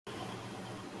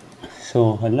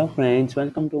Hello friends,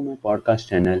 welcome to my podcast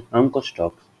channel, Ankush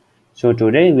Talks.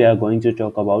 Today we are going to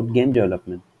talk about game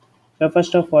development.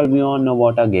 First of all, we all know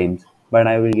what are games, but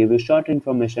I will give you short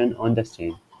information on the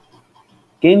same.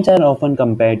 Games are often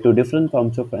compared to different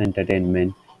forms of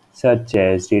entertainment, such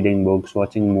as reading books,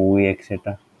 watching movie,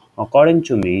 etc. According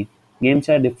to me, games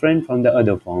are different from the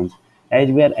other forms, as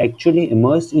we are actually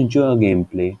immersed into a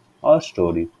gameplay or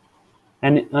story.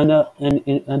 And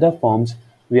in other forms,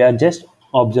 we are just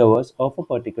observers of a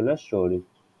particular story.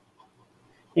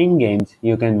 In games,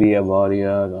 you can be a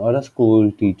warrior or a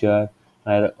school teacher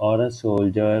or a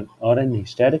soldier or an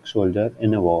historic soldier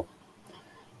in a war.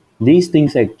 These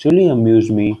things actually amuse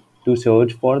me to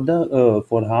search for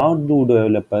how do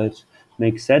developers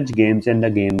make such games and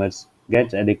the gamers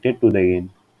gets addicted to the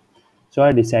game. So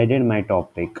I decided my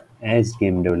topic as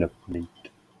game development.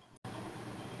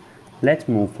 Let's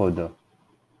move further.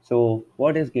 So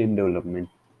what is game development?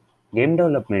 Game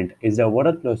development is the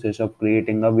overall process of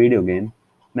creating a video game.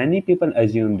 Many people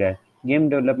assume that game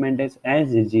development is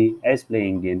as easy as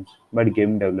playing games, but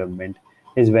game development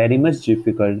is very much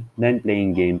difficult than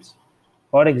playing games.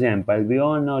 For example, we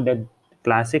all know that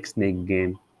classic Snake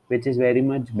game, which is very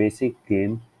much basic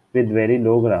game with very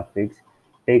low graphics,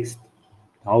 takes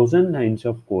thousand lines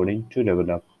of coding to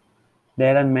develop.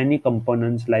 There are many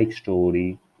components like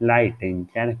story, lighting,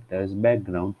 characters,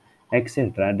 background,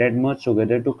 etc. that merge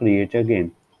together to create a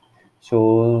game.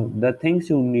 So the things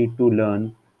you need to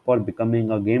learn for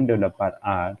becoming a game developer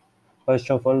are,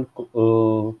 first of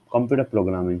all, computer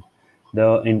programming.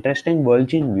 The interesting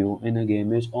virgin view in a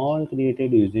game is all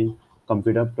created using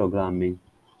computer programming.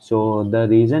 So the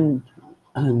reason,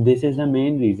 this is the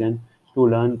main reason to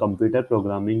learn computer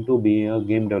programming to be a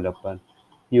game developer.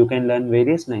 You can learn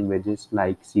various languages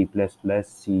like C++,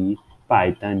 C,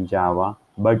 Python, Java,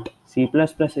 but C++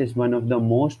 is one of the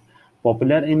most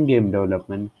popular in game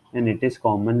development and it is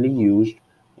commonly used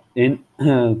in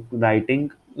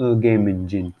writing game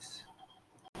engines.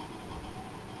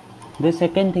 The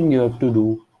second thing you have to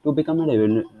do to become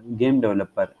a game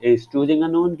developer is choosing a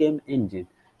non-game engine.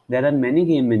 There are many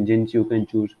game engines you can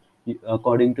choose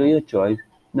according to your choice.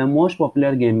 The most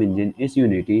popular game engine is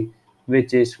Unity,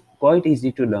 which is quite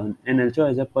easy to learn and also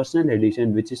has a personal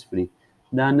edition which is free.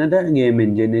 The another game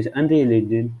engine is Unreal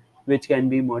Engine, which can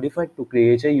be modified to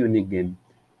create a unique game.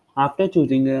 After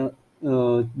choosing a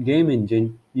game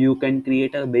engine, you can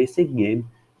create a basic game.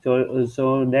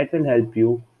 So that will help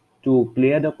you to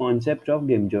clear the concept of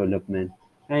game development.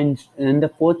 And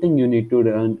the fourth thing you need to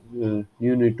learn,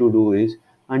 you need to do is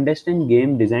understand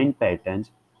game design patterns.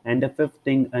 And the fifth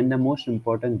thing and the most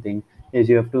important thing is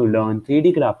you have to learn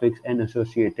 3D graphics and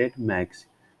associated mechs.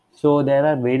 So there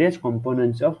are various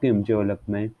components of game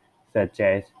development, such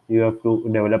as you have to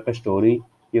develop a story.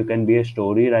 You can be a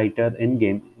story writer in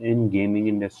gaming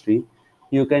industry.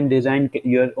 You can design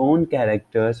your own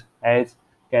characters, as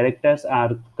characters are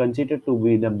considered to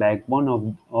be the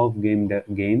backbone of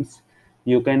games.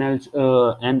 You can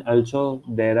also and also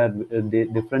there are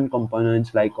different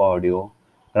components like audio,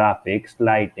 graphics,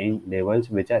 lighting, levels,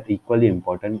 which are equally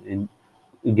important in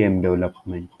game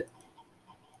development.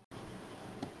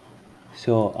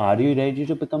 So, are you ready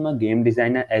to become a game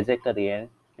designer as a career?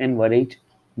 And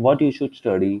what you should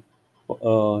study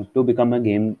to become a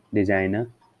game designer?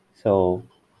 So,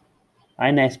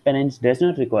 an aspirant does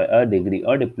not require a degree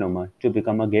or diploma to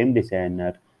become a game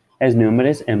designer, as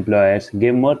numerous employers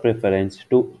give more preference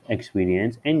to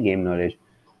experience and game knowledge.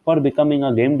 For becoming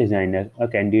a game designer, a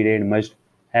candidate must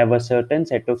have a certain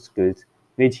set of skills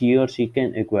which he or she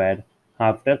can acquire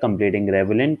after completing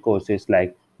relevant courses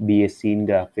like BSc in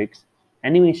graphics,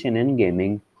 animation and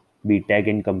gaming, BTech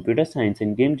in computer science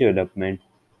and game development,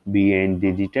 BA in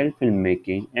digital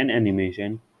filmmaking and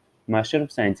animation, Master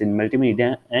of Science in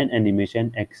Multimedia and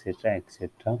Animation, etc.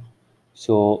 etc.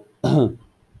 So,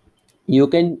 you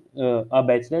can a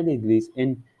bachelor degrees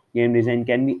in game design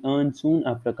can be earned soon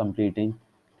after completing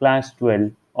class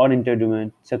 12 or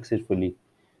intermediate successfully.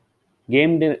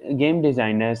 Game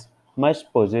designers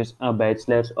must possess a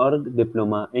bachelor's or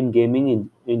diploma in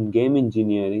in game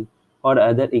engineering or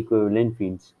other equivalent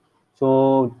fields.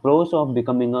 So, pros of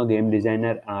becoming a game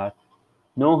designer are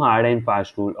no hard and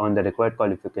fast rule on the required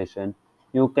qualification.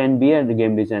 You can be a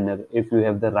game designer if you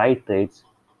have the right traits.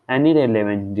 Any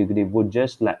relevant degree would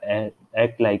just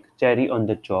act like cherry on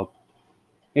the top.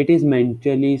 It is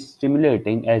mentally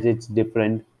stimulating as it's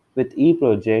different with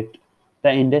e-project.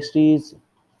 The industry is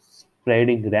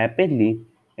spreading rapidly.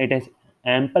 It has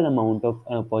ample amount of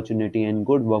opportunity and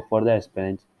good work for the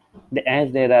aspirants.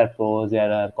 As there are pros,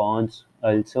 there are cons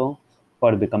also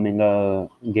for becoming a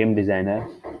game designer.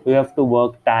 You have to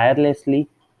work tirelessly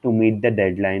to meet the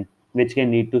deadline. which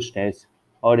can lead to stress,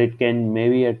 or it can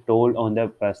maybe a toll on their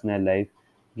personal life.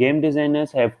 Game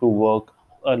designers have to work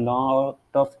a lot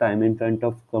of time in front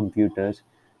of computers.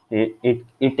 It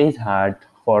is hard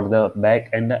for the back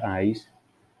and the eyes,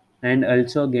 and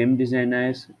also game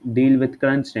designers deal with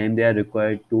crunch time. They are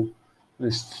required to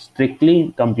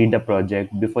strictly complete the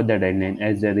project before the deadline,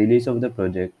 as the release of the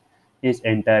project is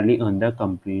entirely on the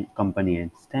company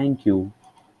ends. Thank you.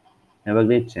 Have a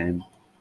great time.